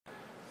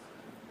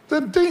The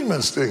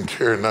demons didn't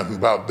care nothing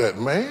about that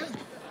man.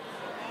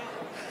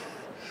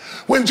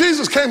 When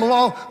Jesus came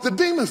along, the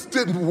demons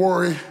didn't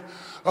worry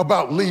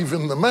about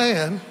leaving the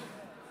man.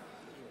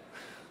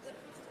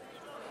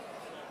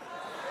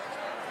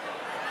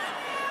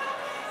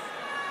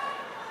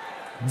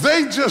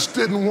 They just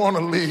didn't want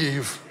to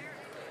leave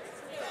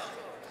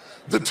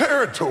the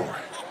territory.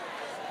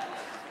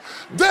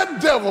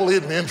 That devil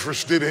isn't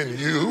interested in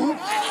you.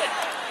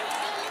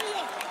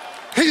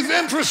 He's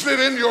interested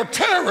in your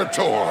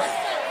territory.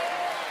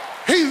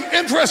 He's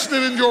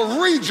interested in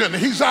your region.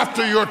 He's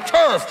after your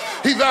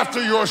turf. He's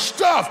after your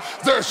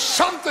stuff. There's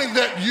something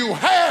that you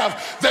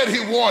have that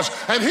he wants,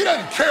 and he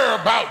doesn't care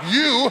about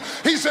you.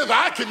 He says,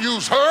 I can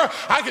use her.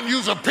 I can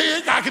use a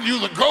pig. I can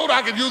use a goat.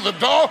 I can use a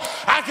dog.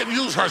 I can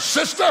use her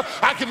sister.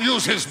 I can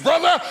use his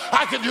brother.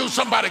 I can use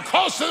somebody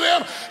close to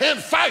them. In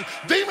fact,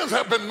 demons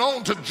have been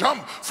known to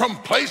jump from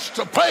place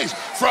to place,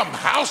 from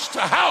house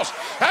to house.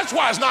 That's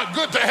why it's not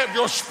good to have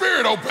your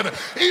spirit open,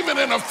 even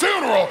in a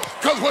funeral,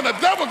 because when the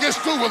devil gets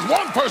through with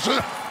one person,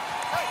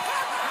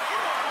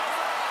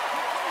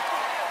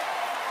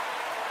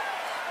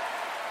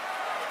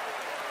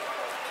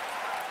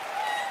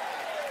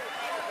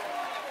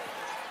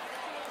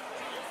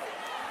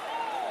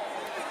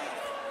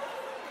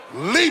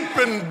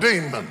 leaping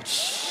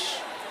demons,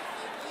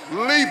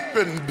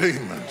 leaping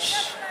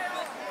demons,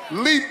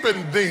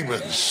 leaping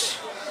demons,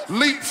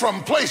 leap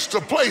from place to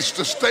place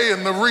to stay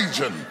in the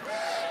region.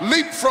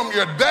 Leap from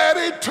your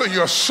daddy to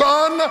your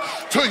son,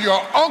 to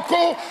your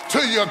uncle,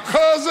 to your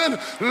cousin,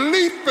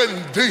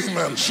 leaping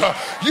demons.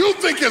 You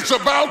think it's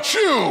about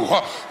you.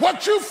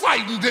 What you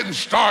fighting didn't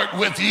start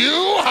with you.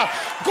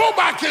 Go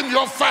back in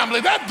your family.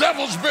 That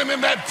devil's been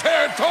in that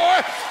territory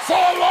for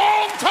a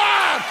long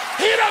time.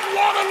 He doesn't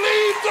want to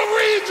leave the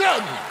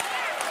region.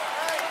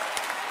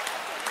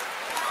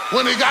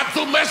 When he got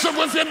through messing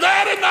with your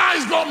daddy, now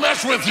he's gonna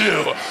mess with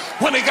you.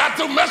 When he got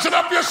through messing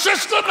up your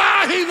sister,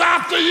 now he's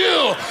after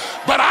you.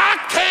 But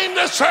I came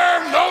to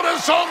serve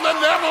notice on the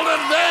devil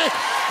today.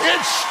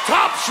 It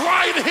stops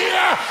right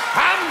here.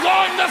 I'm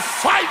going to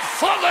fight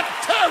for the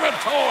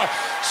territory.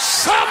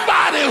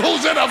 Somebody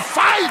who's in a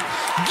fight,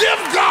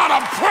 give God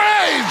a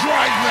praise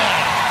right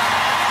now.